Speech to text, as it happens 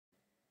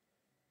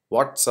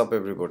What's up,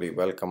 everybody?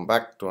 Welcome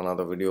back to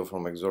another video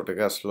from Exotic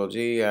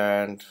Astrology.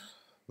 And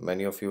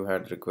many of you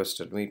had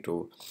requested me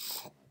to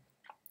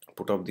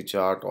put up the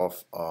chart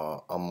of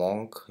a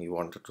monk. You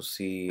wanted to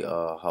see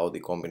how the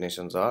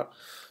combinations are.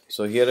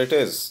 So here it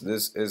is.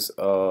 This is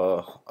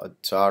a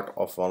chart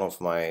of one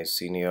of my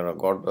senior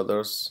god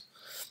brothers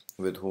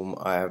with whom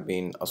I have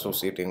been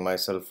associating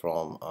myself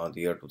from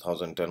the year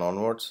 2010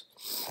 onwards.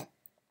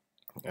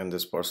 And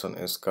this person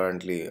is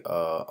currently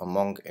a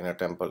monk in a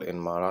temple in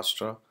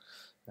Maharashtra,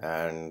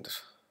 and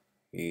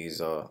he's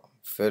a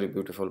very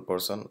beautiful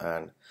person,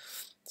 and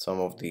some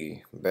of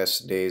the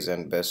best days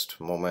and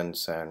best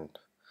moments and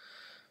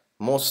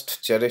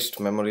most cherished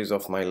memories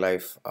of my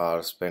life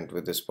are spent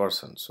with this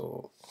person.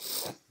 So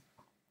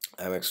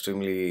I'm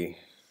extremely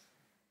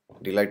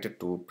delighted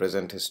to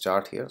present his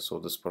chart here. So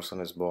this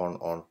person is born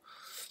on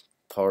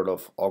 3rd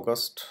of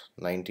August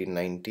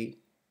 1990,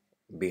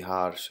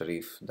 Bihar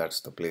Sharif.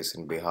 That's the place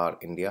in Bihar,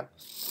 India.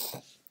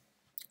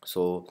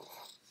 So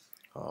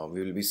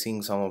we will be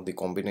seeing some of the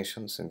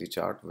combinations in the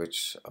chart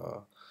which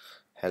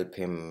help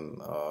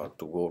him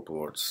to go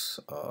towards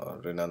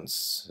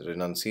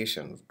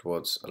renunciation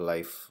towards a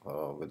life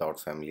without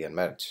family and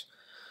marriage.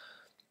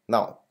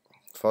 Now,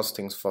 first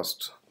things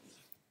first,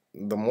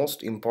 the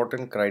most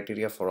important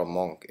criteria for a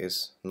monk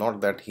is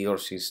not that he or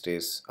she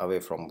stays away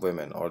from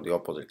women or the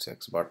opposite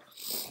sex, but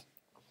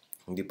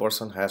the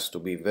person has to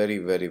be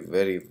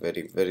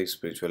very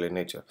spiritual in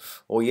nature.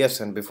 Oh yes,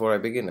 and before I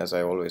begin, as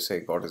I always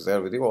say, God is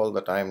there with you all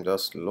the time.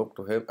 Just look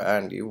to him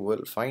and you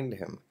will find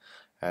him.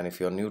 And if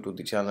you're new to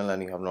the channel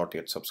and you have not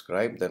yet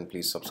subscribed, then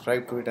please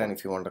subscribe to it. And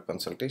if you want a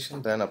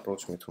consultation, then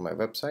approach me through my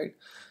website.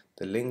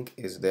 The link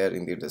is there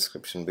in the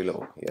description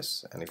below.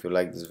 Yes, and if you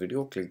like this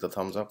video, click the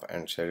thumbs up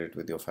and share it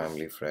with your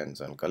family, friends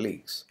and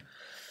colleagues.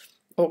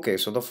 Okay,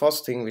 so the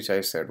first thing which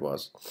I said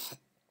was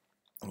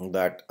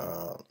that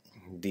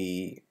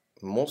the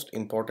most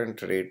important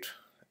trait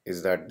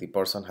is that the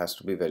person has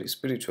to be very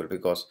spiritual,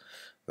 because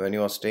when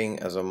you are staying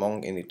as a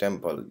monk in the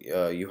temple,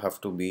 you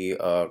have to be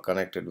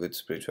connected with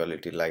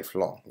spirituality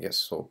lifelong. Yes,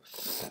 so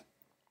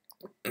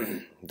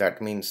that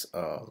means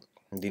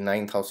the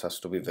ninth house has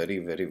to be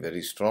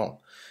very strong.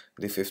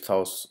 The fifth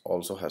house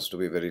also has to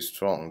be very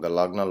strong. The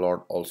Lagna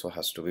Lord also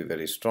has to be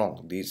very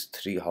strong. These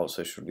three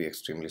houses should be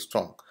extremely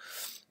strong,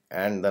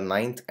 and the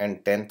ninth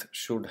and 10th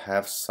should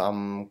have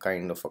some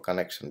kind of a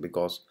connection,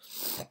 because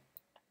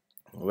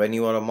when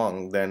you are a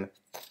monk, then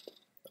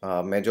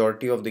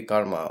majority of the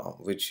karma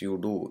which you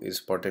do is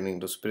pertaining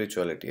to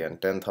spirituality,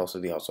 and 10th house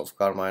is the house of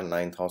karma and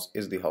ninth house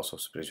is the house of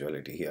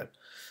spirituality here.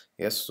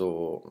 Yes,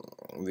 so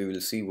we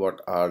will see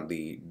what are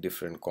the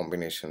different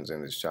combinations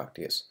in this chart.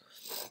 Yes,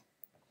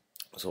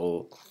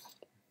 so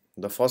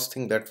the first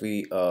thing that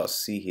we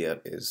see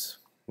here is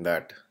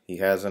that he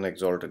has an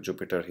exalted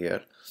Jupiter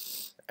here,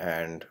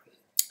 and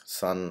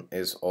Sun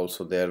is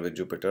also there with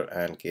Jupiter,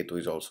 and Ketu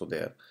is also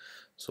there.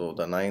 So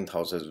the ninth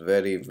house is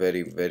very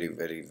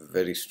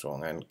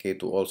strong, and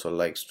Ketu also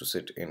likes to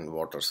sit in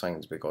water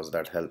signs because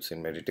that helps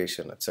in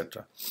meditation,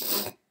 etc.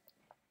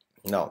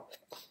 Now,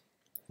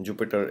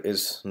 Jupiter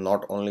is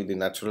not only the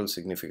natural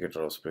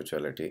significator of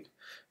spirituality,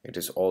 it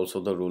is also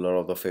the ruler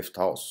of the fifth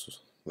house,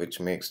 which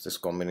makes this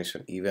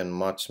combination even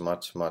much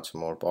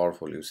more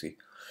powerful, you see.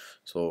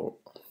 So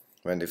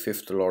when the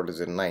fifth lord is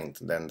in ninth,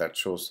 then that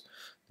shows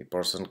the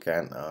person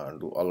can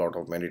do a lot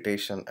of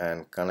meditation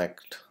and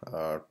connect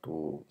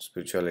to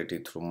spirituality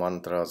through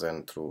mantras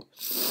and through,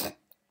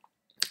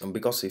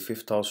 because the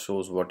fifth house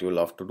shows what you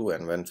love to do,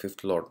 and when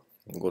fifth lord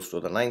goes to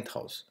the ninth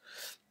house,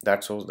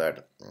 that shows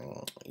that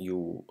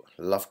you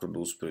love to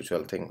do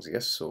spiritual things.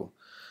 Yes, so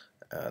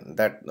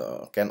that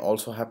can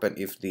also happen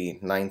if the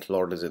ninth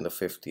lord is in the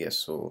fifth. Yes,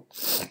 so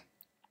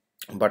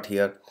but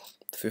here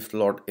fifth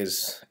lord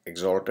is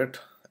exalted,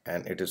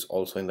 and it is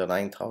also in the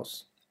ninth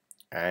house,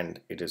 and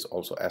it is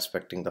also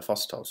aspecting the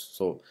first house.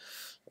 So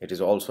it is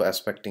also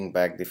aspecting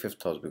back the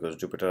fifth house, because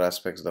Jupiter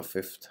aspects the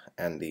fifth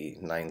and the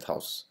ninth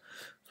house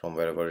from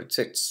wherever it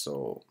sits.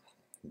 So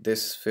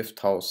this fifth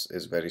house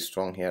is very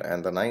strong here,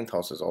 and the ninth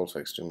house is also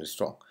extremely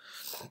strong.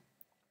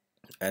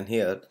 And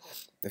here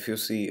if you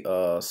see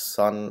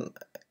Sun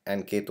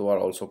and Ketu are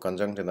also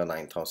conjunct in the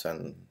ninth house,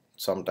 and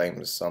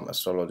sometimes some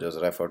astrologers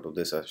refer to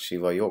this as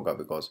Shiva Yoga,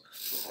 because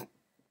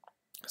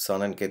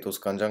Sun and Ketu's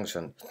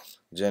conjunction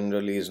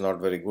generally is not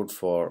very good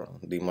for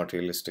the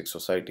materialistic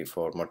society,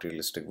 for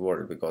materialistic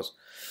world, because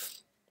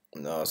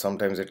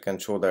sometimes it can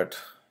show that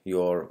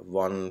your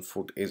one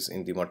foot is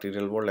in the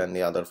material world and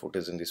the other foot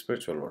is in the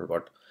spiritual world.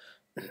 But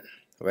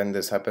when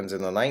this happens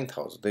in the ninth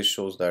house, this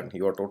shows that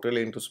you are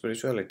totally into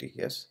spirituality.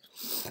 Yes,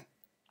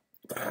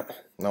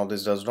 now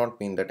this does not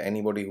mean that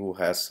anybody who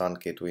has Sun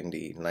Ketu in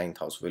the ninth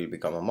house will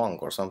become a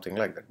monk or something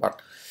like that,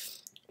 but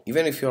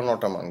even if you're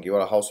not a monk, you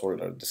are a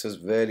householder, this is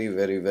very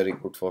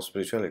good for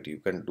spirituality. You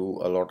can do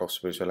a lot of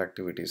spiritual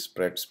activities,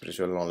 spread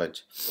spiritual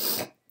knowledge,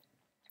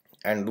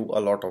 and do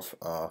a lot of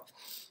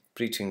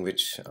preaching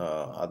which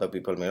other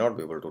people may not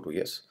be able to do.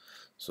 Yes,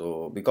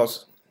 so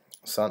because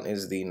Sun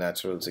is the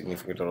natural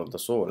significator of the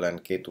soul,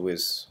 and Ketu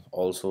is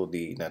also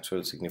the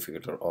natural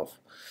significator of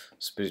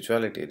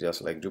spirituality,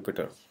 just like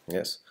Jupiter.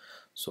 Yes.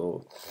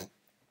 So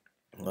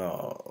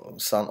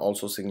sun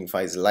also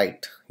signifies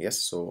light. Yes.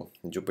 So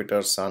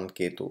Jupiter, Sun,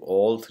 Ketu,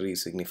 all three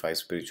signify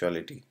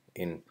spirituality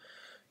in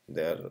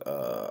their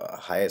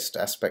highest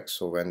aspects.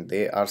 So when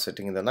they are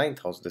sitting in the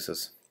ninth house, this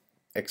is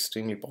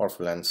extremely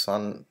powerful. And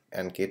Sun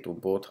and Ketu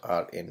both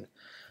are in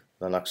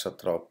the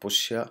nakshatra of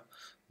Pushya,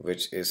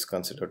 which is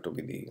considered to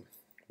be the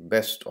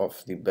best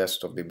of the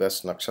best of the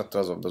best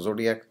nakshatras of the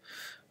zodiac,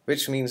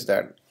 which means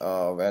that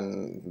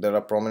when there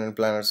are prominent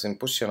planets in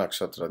Pushya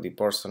nakshatra, the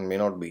person may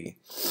not be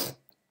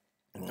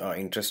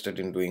interested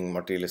in doing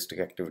materialistic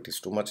activities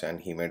too much,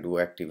 and he may do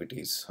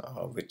activities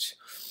which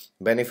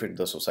benefit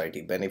the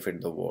society,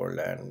 benefit the world,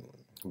 and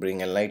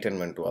bring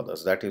enlightenment to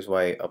others. That is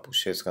why a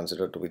Pushya is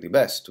considered to be the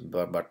best,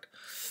 but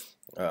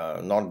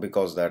not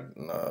because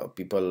that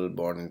people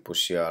born in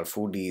Pushya are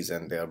foodies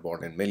and they are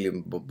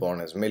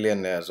born as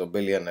millionaires or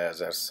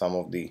billionaires, as some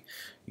of the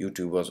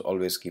YouTubers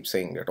always keep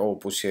saying that, oh,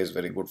 Pushya is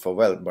very good for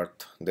wealth,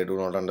 but they do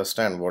not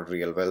understand what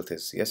real wealth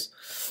is. Yes.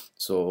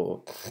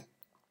 So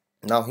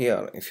now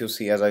here, if you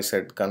see, as I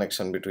said,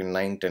 connection between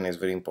 9, 10 is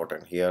very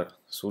important. Here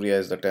Surya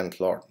is the 10th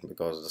lord,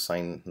 because the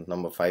sign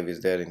number 5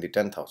 is there in the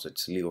 10th house.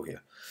 It's Leo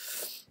here.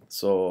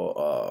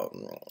 So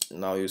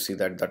now you see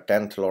that the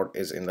 10th lord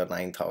is in the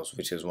 9th house,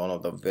 which is one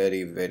of the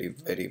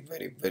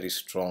very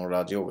strong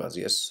Raj Yogas.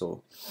 Yes.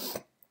 So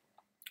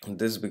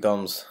this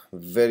becomes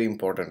very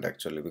important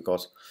actually,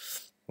 because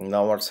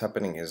now what's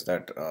happening is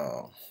that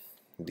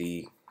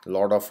the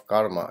lord of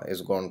karma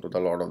is gone to the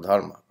lord of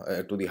dharma,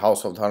 to the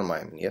house of dharma,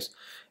 I mean. Yes.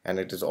 And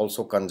it is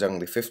also conjunct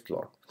the 5th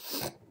lord,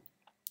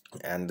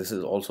 and this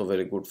is also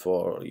very good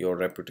for your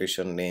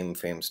reputation, name,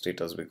 fame,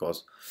 status,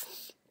 because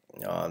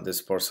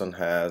this person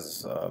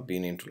has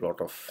been into a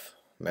lot of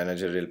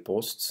managerial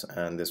posts,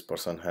 and this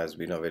person has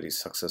been a very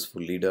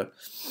successful leader.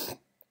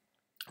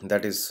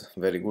 That is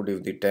very good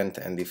if the 10th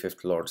and the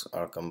 5th lords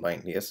are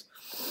combined. Yes,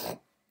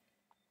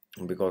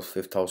 because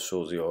 5th house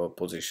shows your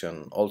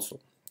position also,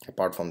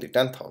 apart from the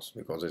 10th house,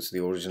 because it's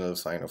the original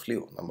sign of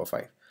Leo, number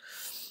 5.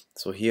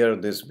 So here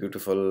this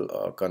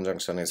beautiful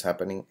conjunction is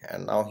happening.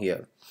 And now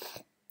here,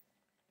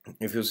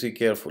 if you see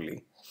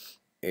carefully,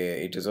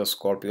 it is a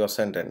Scorpio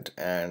ascendant,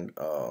 and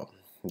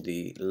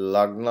the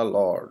Lagna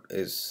lord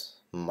is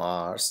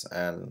Mars,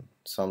 and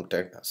some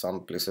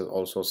places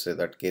also say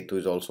that Ketu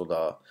is also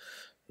the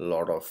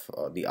lord of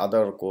the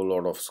other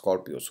co-lord of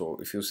Scorpio. So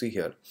if you see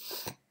here,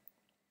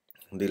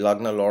 the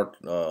Lagna lord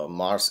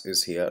Mars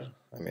is here.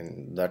 I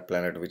mean, that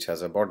planet which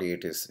has a body,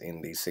 it is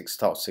in the 6th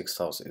house. 6th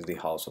house is the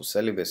house of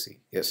celibacy.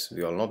 Yes,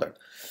 we all know that,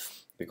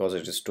 because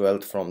it is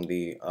 12th from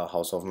the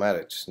house of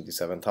marriage, the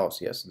 7th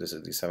house. Yes, this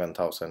is the 7th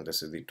house, and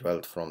this is the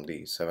 12th from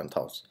the 7th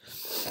house.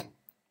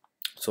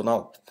 So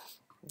now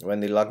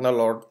when the Lagna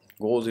lord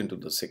goes into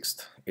the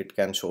 6th, it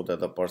can show that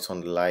the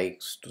person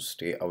likes to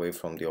stay away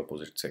from the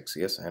opposite sex.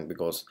 Yes, and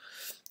because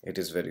it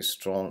is very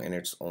strong in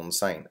its own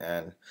sign,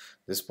 and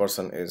this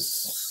person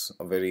is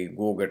a very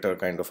go-getter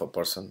kind of a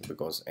person,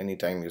 because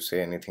anytime you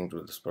say anything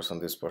to this person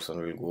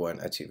will go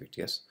and achieve it.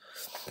 Yes.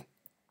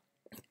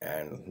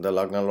 And the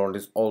Lagna lord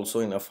is also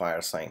in a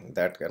fire sign.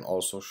 That can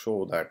also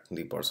show that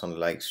the person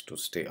likes to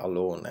stay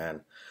alone and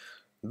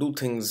do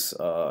things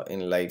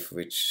in life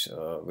which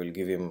will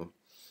give him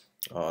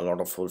a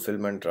lot of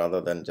fulfillment, rather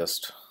than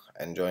just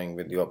enjoying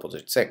with the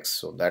opposite sex.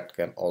 So that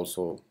can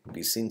also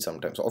be seen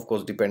sometimes, of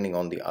course, depending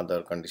on the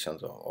other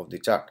conditions of the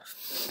chart.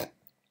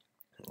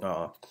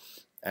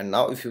 And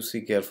now if you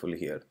see carefully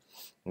here,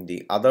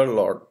 the other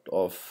lord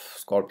of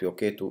Scorpio,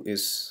 Ketu,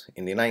 is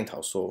in the 9th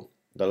house. So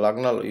the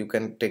Lagna, you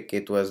can take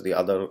Ketu as the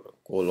other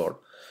co-lord.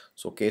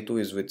 So Ketu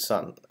is with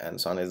Sun, and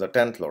Sun is the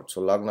 10th lord.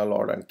 So Lagna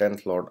lord and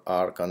 10th lord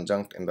are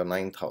conjunct in the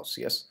 9th house.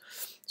 Yes.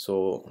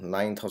 So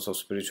 9th house of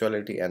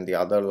spirituality, and the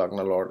other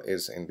Lagna lord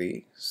is in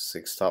the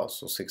 6th house.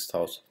 So 6th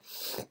house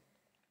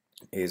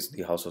is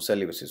the house of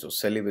celibacy. So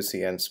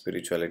celibacy and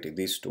spirituality,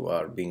 these two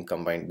are being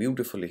combined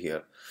beautifully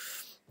here.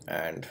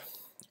 And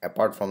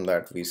apart from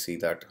that, we see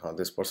that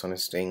this person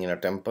is staying in a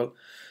temple,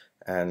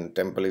 and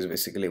temple is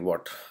basically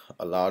what?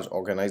 A large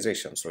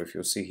organization. So if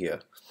you see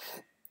here,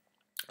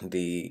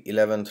 the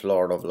 11th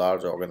lord of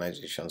large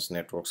organizations,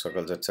 network,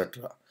 circles,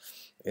 etc.,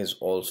 is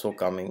also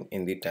coming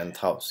in the 10th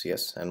house.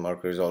 Yes. And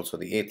Mercury is also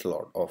the 8th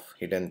lord of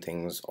hidden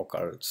things,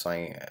 occult,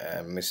 sign,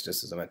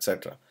 mysticism,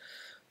 etc.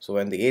 So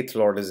when the 8th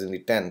lord is in the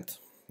 10th,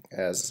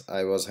 as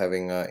I was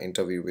having an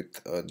interview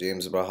with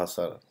James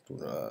Brahasar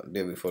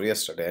day before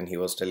yesterday, and he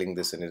was telling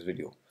this in his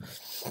video,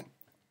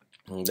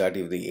 that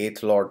if the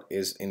 8th lord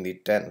is in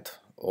the 10th,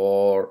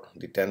 or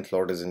the 10th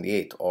lord is in the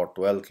 8th, or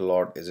 12th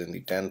lord is in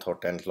the 10th, or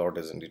 10th lord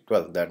is in the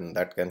 12th, then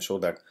that can show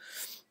that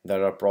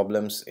there are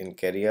problems in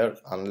career,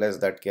 unless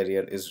that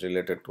career is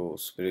related to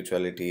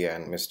spirituality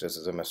and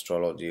mysticism,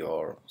 astrology,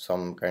 or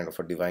some kind of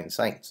a divine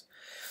science.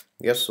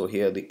 Yes. So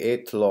here the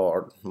 8th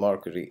lord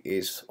Mercury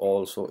is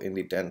also in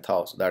the 10th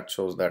house. That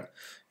shows that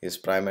his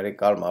primary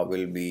karma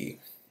will be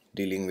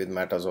dealing with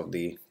matters of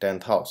the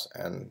 10th house,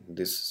 and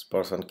this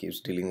person keeps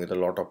dealing with a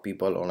lot of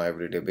people on an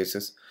everyday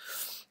basis,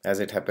 as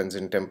it happens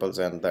in temples,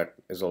 and that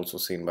is also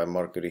seen by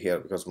Mercury here,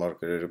 because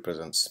Mercury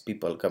represents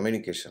people,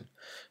 communication,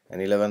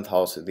 and 11th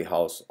house is the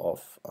house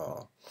of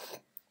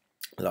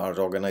large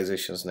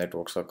organizations,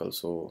 network circles.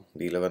 So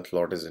the 11th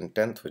lord is in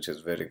 10th, which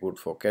is very good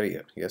for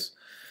career. Yes.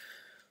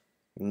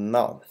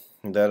 Now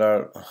there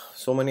are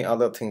so many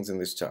other things in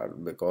this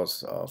chart,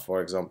 because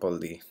for example,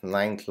 the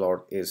ninth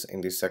lord is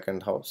in the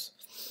second house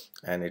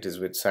and it is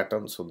with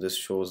Saturn. So this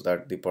shows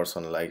that the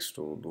person likes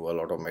to do a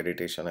lot of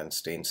meditation and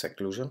stay in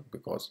seclusion,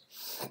 because,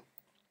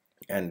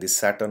 and the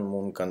Saturn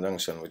moon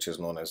conjunction, which is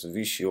known as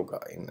Vish Yoga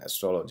in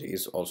astrology,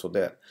 is also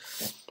there.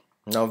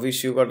 Now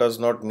Vish Yoga does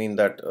not mean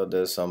that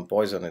there's some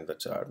poison in the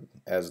chart,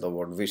 as the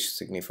word wish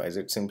signifies.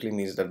 It simply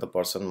means that the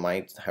person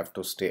might have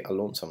to stay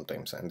alone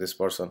sometimes, and this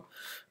person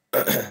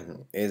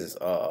is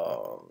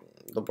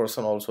the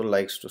person also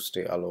likes to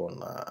stay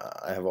alone.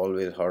 I have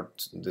always heard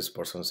this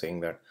person saying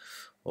that,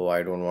 oh,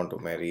 I don't want to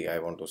marry, I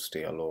want to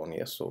stay alone.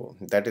 Yes, so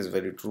that is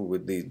very true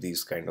with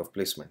these kind of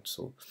placements.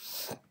 So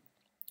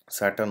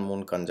Saturn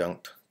moon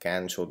conjunct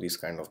can show these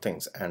kind of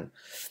things. And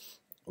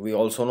we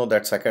also know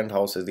that second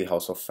house is the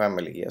house of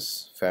family.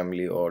 Yes,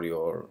 family or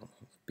your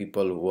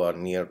people who are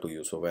near to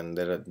you. So when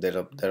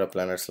there are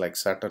planets like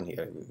Saturn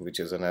here, which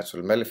is a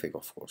natural malefic,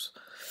 of course,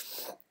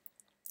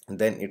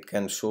 then it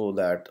can show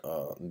that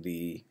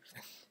the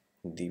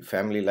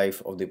family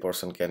life of the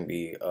person can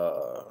be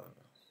a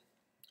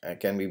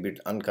bit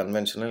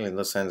unconventional, in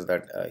the sense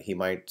that he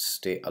might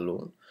stay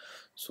alone.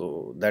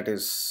 So that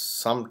is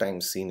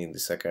sometimes seen in the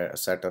second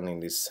Saturn in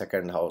the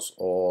second house,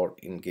 or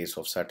in case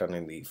of Saturn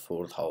in the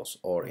fourth house,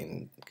 or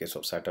in case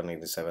of Saturn in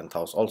the seventh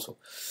house also.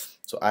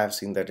 So I have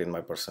seen that in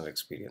my personal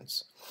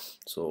experience.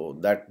 So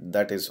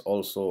that is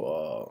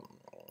also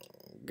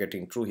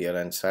getting true here.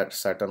 And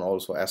Saturn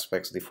also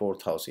aspects the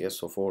fourth house. Yes,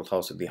 so fourth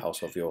house is the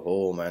house of your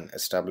home and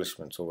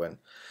establishment. So when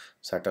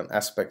Saturn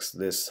aspects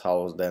this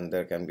house, then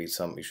there can be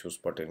some issues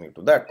pertaining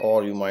to that,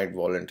 or you might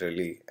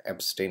voluntarily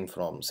abstain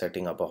from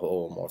setting up a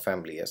home or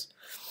family. Yes,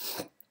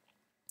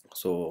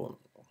 so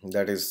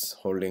that is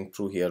holding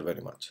true here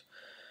very much.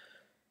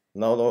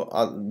 Now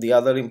the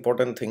other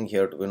important thing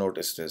here to be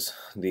noticed is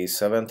the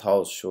seventh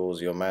house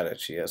shows your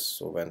marriage. Yes,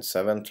 so when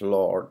seventh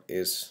lord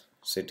is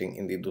sitting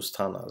in the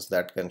dusthanas,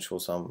 that can show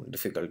some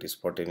difficulties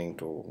pertaining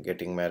to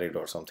getting married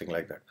or something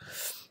like that.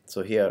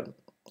 So here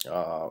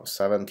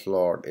seventh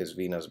lord is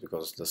Venus,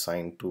 because the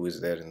sign 2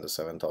 is there in the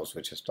seventh house,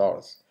 which is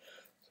Taurus.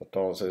 So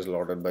Taurus is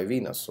lorded by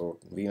Venus, so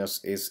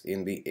Venus is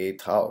in the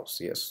eighth house.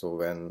 Yes, so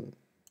when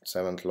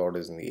seventh lord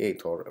is in the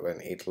eighth, or when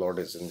eighth lord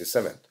is in the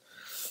seventh,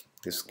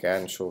 this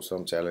can show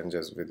some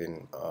challenges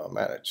within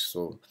marriage.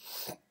 So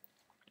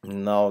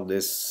now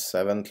this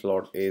seventh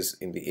lord is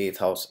in the eighth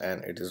house,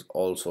 and it is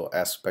also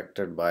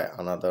aspected by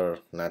another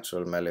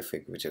natural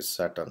malefic, which is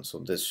Saturn. So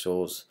this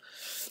shows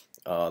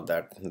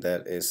that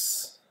there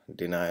is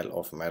denial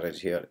of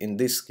marriage here in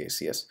this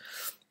case. Yes,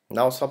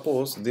 now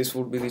suppose this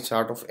would be the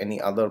chart of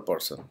any other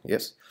person.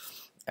 Yes,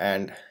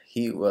 and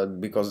he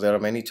because there are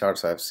many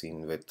charts I've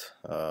seen with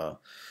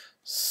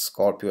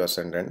Scorpio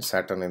ascendant,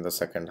 Saturn in the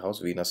second house,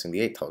 Venus in the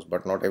eighth house,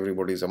 but not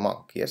everybody is a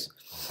monk. Yes,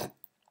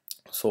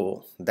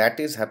 so that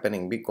is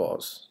happening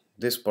because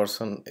this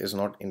person is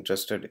not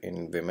interested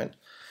in women,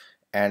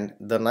 and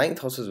the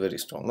ninth house is very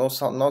strong. Now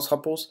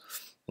suppose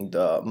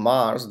the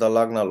Mars, the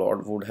Lagna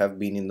Lord, would have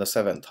been in the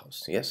seventh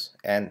house. Yes,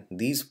 and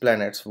these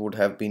planets would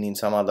have been in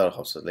some other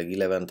houses like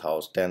 11th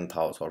house, 10th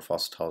house, or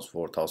first house,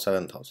 fourth house,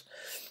 seventh house,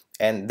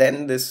 and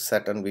then this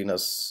Saturn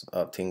Venus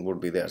thing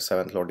would be there,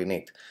 seventh lord in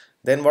eighth.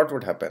 Then what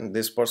would happen?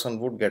 This person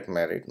would get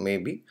married,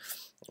 maybe,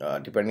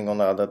 depending on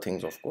the other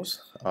things, of course,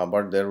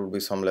 but there would be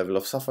some level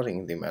of suffering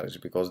in the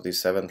marriage, because the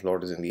seventh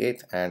lord is in the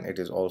eighth, and it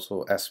is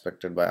also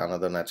aspected by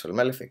another natural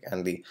malefic,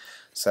 and the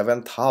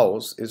seventh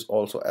house is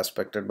also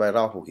aspected by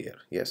Rahu here.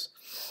 Yes,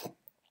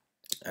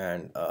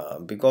 and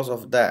because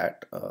of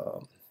that,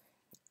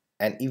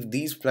 and if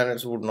these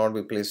planets would not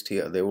be placed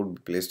here, they would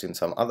be placed in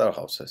some other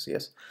houses.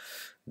 Yes,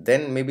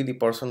 then maybe the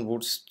person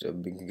would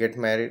get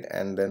married,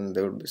 and then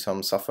there would be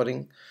some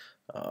suffering,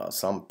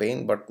 some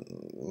pain, but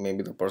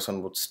maybe the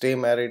person would stay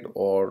married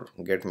or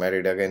get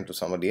married again to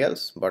somebody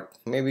else, but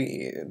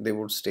maybe they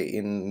would stay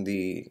in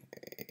the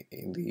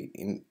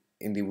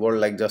world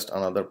like just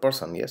another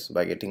person. Yes,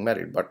 by getting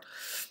married. But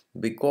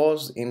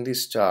because in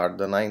this chart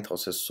the ninth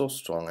house is so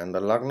strong and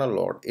the Lagna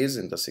Lord is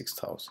in the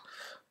sixth house,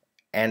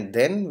 and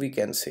then we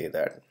can say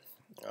that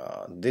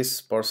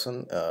this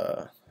person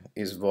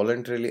is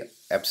voluntarily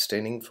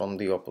abstaining from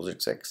the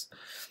opposite sex,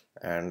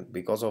 and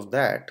because of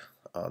that,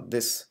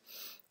 this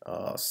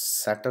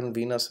Saturn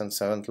Venus and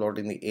seventh lord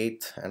in the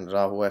eighth, and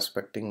Rahu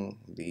aspecting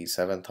the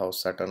seventh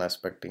house, Saturn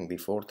aspecting the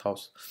fourth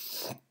house,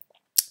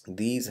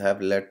 these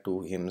have led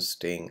to him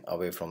staying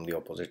away from the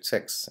opposite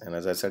sex. And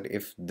as I said,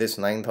 if this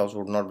ninth house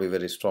would not be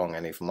very strong,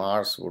 and if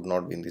Mars would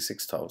not be in the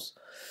sixth house,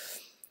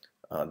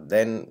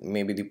 then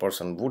maybe the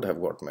person would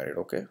have got married.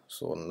 Okay,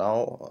 so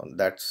now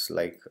that's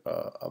like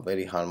a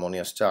very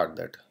harmonious chart,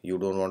 that you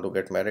don't want to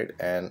get married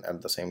and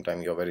at the same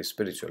time you're very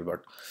spiritual,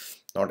 but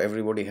not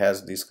everybody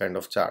has this kind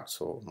of chart.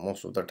 So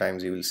most of the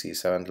times you will see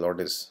seventh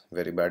lord is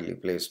very badly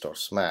placed or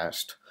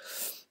smashed,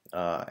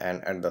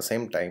 and at the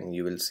same time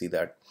you will see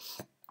that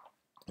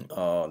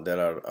uh, there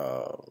are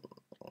uh,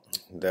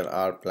 there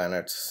are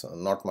planets,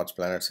 not much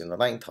planets in the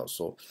ninth house.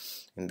 So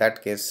in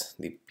that case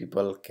the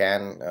people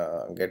can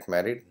get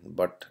married,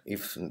 but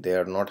if they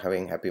are not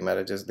having happy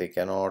marriages, they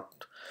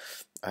cannot,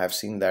 I have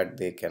seen that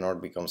they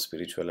cannot become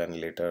spiritual and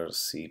later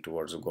see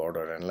towards God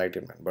or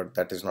enlightenment. But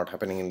that is not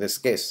happening in this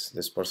case.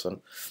 This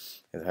person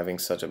is having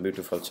such a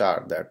beautiful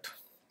chart that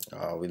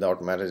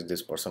without marriage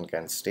this person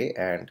can stay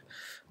and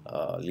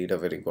lead a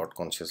very God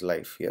conscious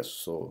life. Yes.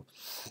 So,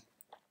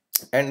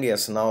 and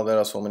yes, now there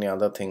are so many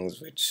other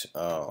things which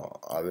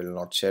I will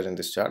not share in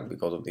this chart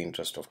because of the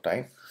interest of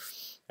time.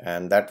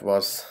 And that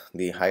was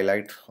the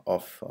highlight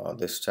of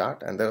this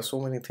chart, and there are so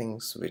many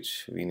things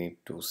which we need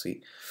to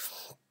see.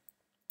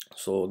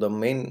 So the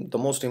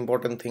most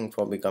important thing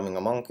for becoming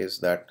a monk is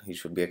that he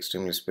should be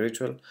extremely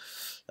spiritual.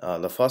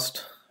 The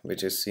first,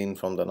 which is seen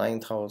from the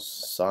ninth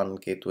house, Sun,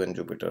 Ketu and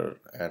Jupiter,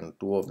 and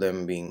two of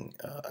them being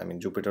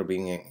Jupiter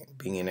being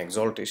in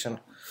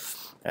exaltation,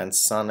 and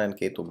Sun and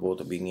Ketu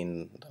both being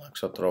in the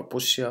nakshatra of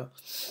Pushya,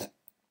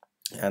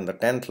 and the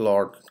 10th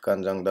lord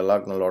conjunct the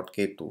Lagna lord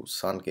Ketu,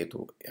 Sun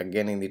Ketu,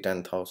 again in the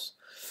 10th house,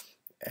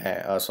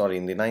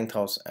 in the ninth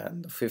house,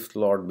 and the fifth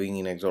lord being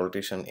in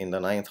exaltation in the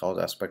ninth house,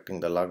 aspecting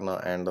the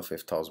Lagna and the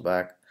fifth house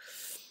back.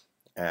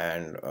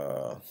 And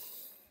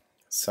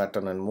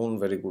Saturn and Moon,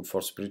 very good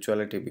for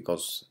spirituality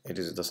because it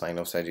is the sign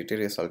of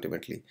Sagittarius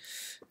ultimately.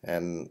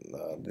 And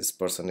this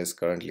person is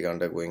currently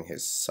undergoing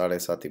his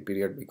Sadesati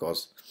period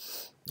because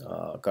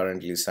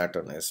currently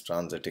Saturn is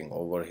transiting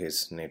over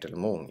his natal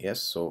moon. Yes,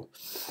 so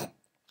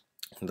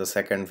the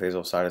second phase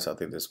of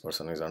Sadesati this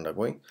person is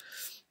undergoing.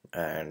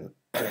 And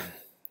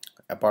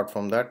apart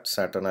from that,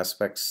 Saturn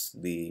aspects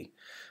the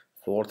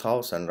fourth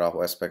house and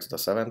Rahu aspects the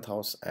seventh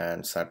house,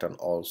 and Saturn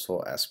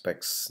also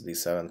aspects the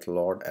seventh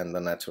lord and the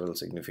natural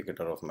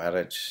significator of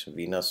marriage,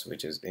 Venus,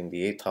 which is in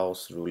the eighth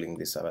house ruling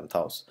the seventh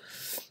house,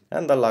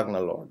 and the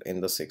Lagna lord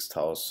in the sixth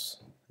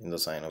house in the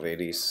sign of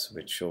Aries,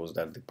 which shows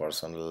that the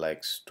person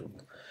likes to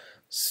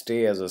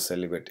stay as a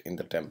celibate in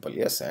the temple.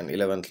 Yes, and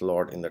 11th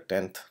lord in the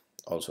 10th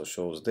also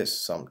shows this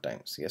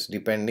sometimes. Yes,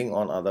 depending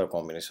on other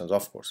combinations,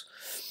 of course.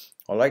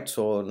 Alright,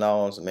 so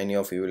now many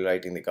of you will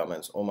write in the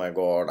comments, oh my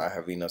god, I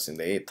have Venus in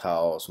the 8th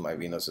house, my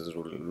Venus is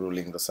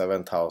ruling the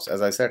 7th house.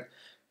 As I said,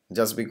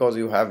 just because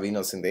you have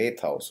Venus in the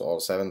 8th house or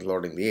 7th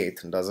lord in the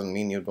 8th doesn't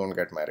mean you don't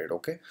get married,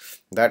 okay?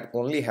 That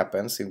only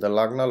happens if the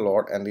Lagna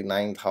lord and the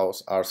 9th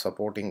house are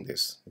supporting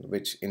this,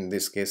 which in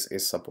this case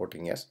is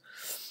supporting, yes.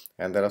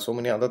 And there are so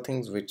many other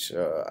things which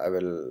I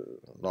will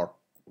not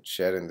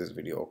share in this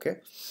video, okay?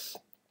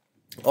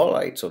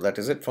 Alright, so that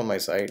is it from my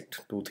side.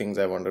 Two things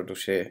I wanted to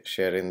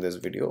share in this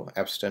video: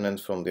 abstinence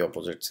from the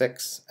opposite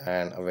sex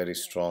and a very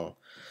strong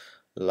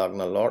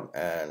Lagna Lord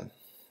and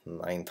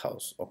ninth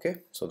house. Okay,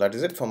 so that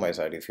is it from my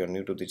side. If you're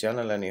new to the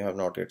channel and you have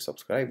not yet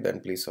subscribed, then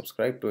please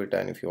subscribe to it,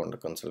 and if you want a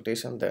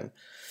consultation, then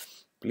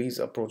please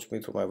approach me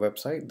through my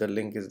website. The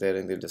link is there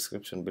in the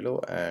description below,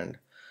 and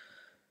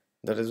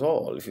that is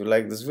all. If you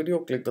like this video,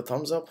 click the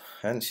thumbs up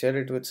and share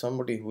it with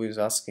somebody who is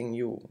asking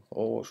you,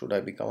 oh, should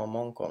I become a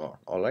monk or not?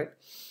 Alright,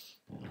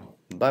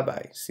 bye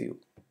bye, see you.